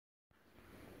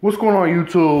What's going on,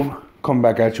 YouTube? Coming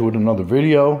back at you with another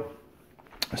video.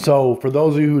 So for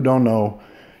those of you who don't know,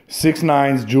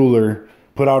 6IX9ine's jeweler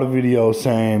put out a video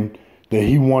saying that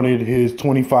he wanted his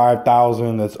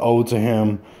 $25,000 that's owed to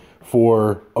him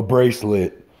for a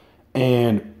bracelet.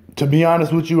 And to be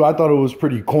honest with you, I thought it was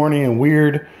pretty corny and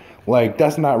weird. Like,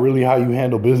 that's not really how you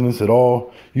handle business at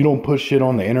all. You don't put shit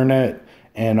on the internet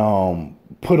and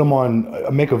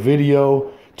make a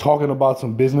video talking about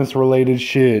some business related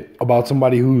shit about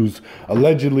somebody who's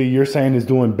allegedly you're saying is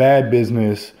doing bad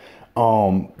business.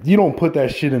 You don't put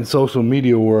that shit in social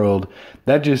media world.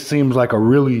 That just seems like a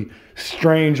really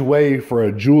strange way for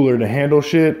a jeweler to handle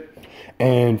shit.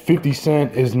 And 50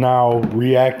 Cent is now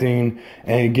reacting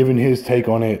and giving his take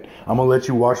on it. I'm gonna let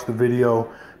you watch the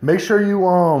video. Make sure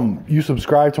you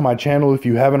subscribe to my channel if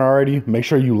you haven't already. Make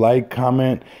sure you like,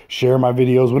 comment, share my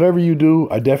videos. Whatever you do,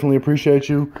 I definitely appreciate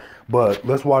you. But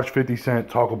let's watch 50 Cent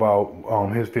talk about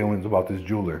his feelings about this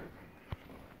jeweler.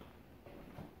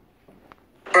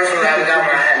 Personally, I got when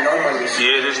I had no money.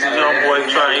 Yeah, this the young boy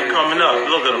trying coming up.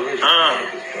 Look at him.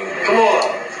 Come on,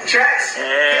 tracks.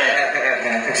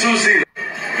 Yeah. 2-seater.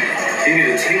 He need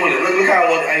a team with it. Look how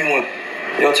you want.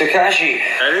 Yo, Tekashi.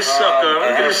 Hey, this sucker.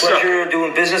 I had the pleasure of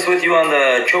doing business with you on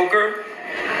the choker,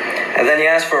 and then you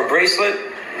asked for a bracelet.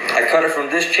 I cut it from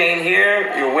this chain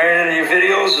here. You're wearing it in your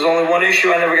videos. There's only one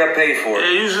issue. I never got paid for it.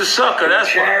 Yeah, you's a sucker. That's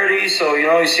charity. So, you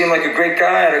know, you seem like a great guy.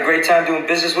 I had a great time doing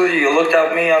business with you. You looked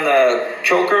out me on the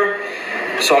choker.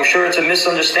 So I'm sure it's a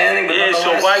misunderstanding. But yeah,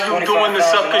 so why you doing the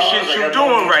sucker shit you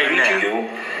doing right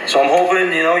now? So I'm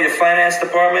hoping, you know, your finance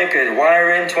department could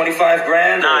wire in 25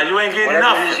 grand. Nah, you ain't getting nothing.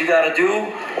 Whatever it is you got to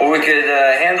do. Or we could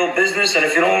handle business. And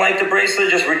if you don't like the bracelet,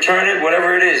 just return it,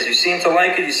 whatever it is. You seem to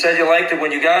like it. You said you liked it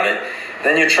when you got it.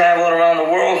 Then you're traveling around the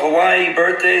world, Hawaii,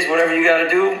 birthdays, whatever you got to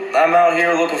do. I'm out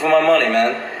here looking for my money,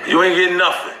 man. You ain't getting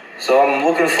nothing. So I'm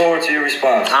looking forward to your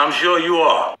response. I'm sure you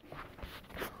are.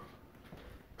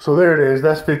 So there it is.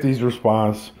 That's 50's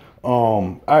response.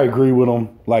 I agree with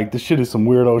him. Like, this shit is some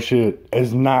weirdo shit.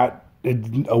 It's not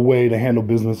a way to handle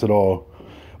business at all.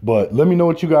 But let me know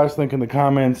what you guys think in the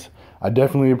comments. I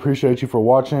definitely appreciate you for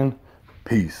watching.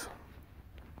 Peace.